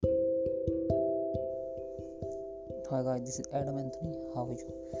Hi guys, this is Adam Anthony. How are you?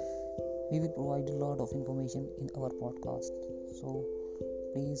 We will provide a lot of information in our podcast. So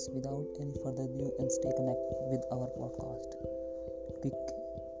please, without any further ado, and stay connected with our podcast. Quick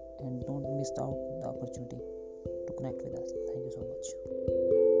and don't miss out the opportunity to connect with us. Thank you so much.